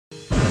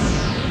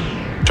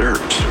Dirt.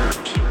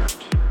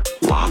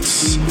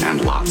 Lots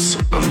and lots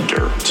of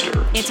dirt.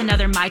 It's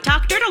another My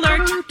Talk Dirt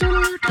Alert.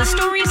 The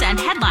stories and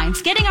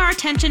headlines getting our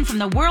attention from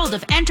the world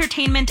of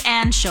entertainment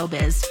and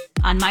showbiz.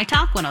 On My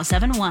Talk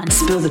 107.1.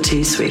 Spill the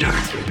tea,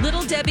 sweetheart.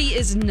 Little Debbie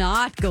is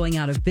not going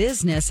out of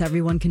business.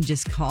 Everyone can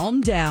just calm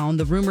down.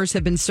 The rumors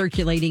have been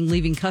circulating,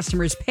 leaving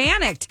customers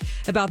panicked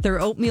about their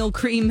oatmeal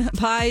cream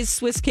pies,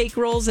 Swiss cake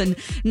rolls, and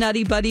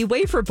Nutty Buddy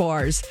wafer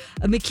bars.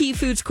 McKee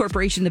Foods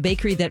Corporation, the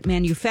bakery that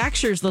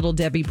manufactures Little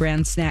Debbie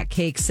brand snack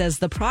cakes, says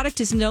the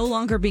product is no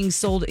longer being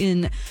sold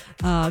in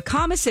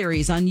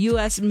commissaries on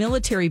U.S.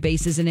 military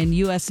bases and in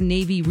U.S.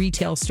 Navy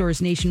retail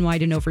stores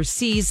nationwide and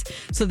overseas.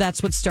 So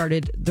that's what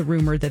started the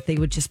rumor that they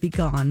would just be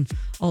gone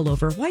all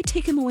over. Why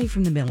take them away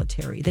from the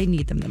military? They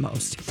need them the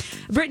most.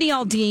 Brittney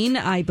Aldean,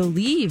 I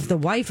believe the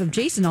wife of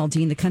Jason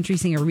Aldean, the country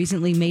singer,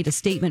 recently made a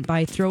statement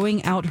by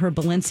throwing out her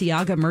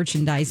Balenciaga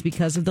merchandise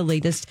because of the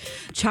latest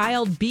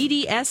child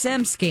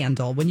BDSM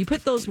scandal. When you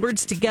put those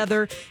words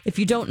together, if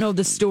you don't know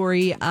the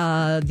story,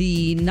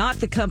 not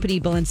the company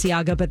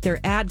Balenciaga, but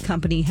their ad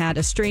company had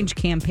a strange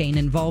campaign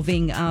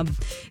involving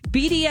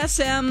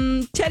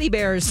BDSM teddy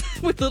bears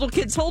with little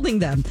kids holding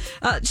them.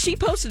 She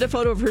posted a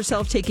photo of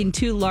herself taking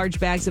 2 large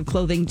bags of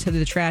clothing to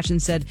the trash and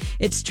said,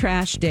 "It's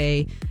trash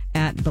day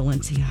at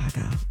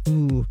Balenciaga."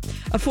 Ooh.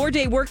 A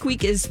 4-day work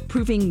week is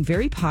proving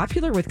very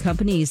popular with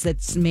companies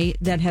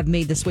that have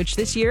made the switch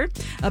this year.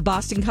 A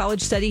Boston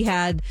College study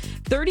had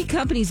 30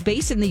 companies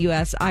based in the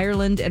U.S.,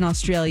 Ireland, and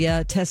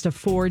Australia test a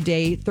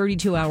 4-day,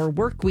 32-hour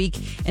work week.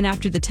 And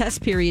after the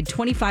test period,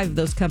 25 of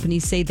those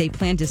companies say they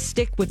plan to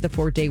stick with the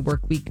 4-day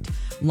work week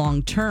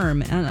long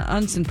term. And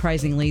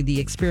unsurprisingly, the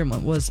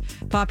experiment was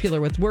popular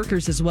with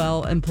workers as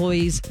well.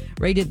 Employees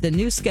rated the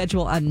new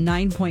schedule a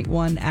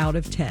 9.1 out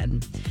of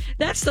 10.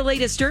 That's the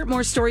latest dirt.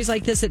 More stories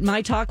like this at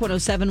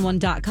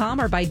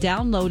mytalk1071.com or by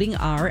downloading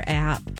our app.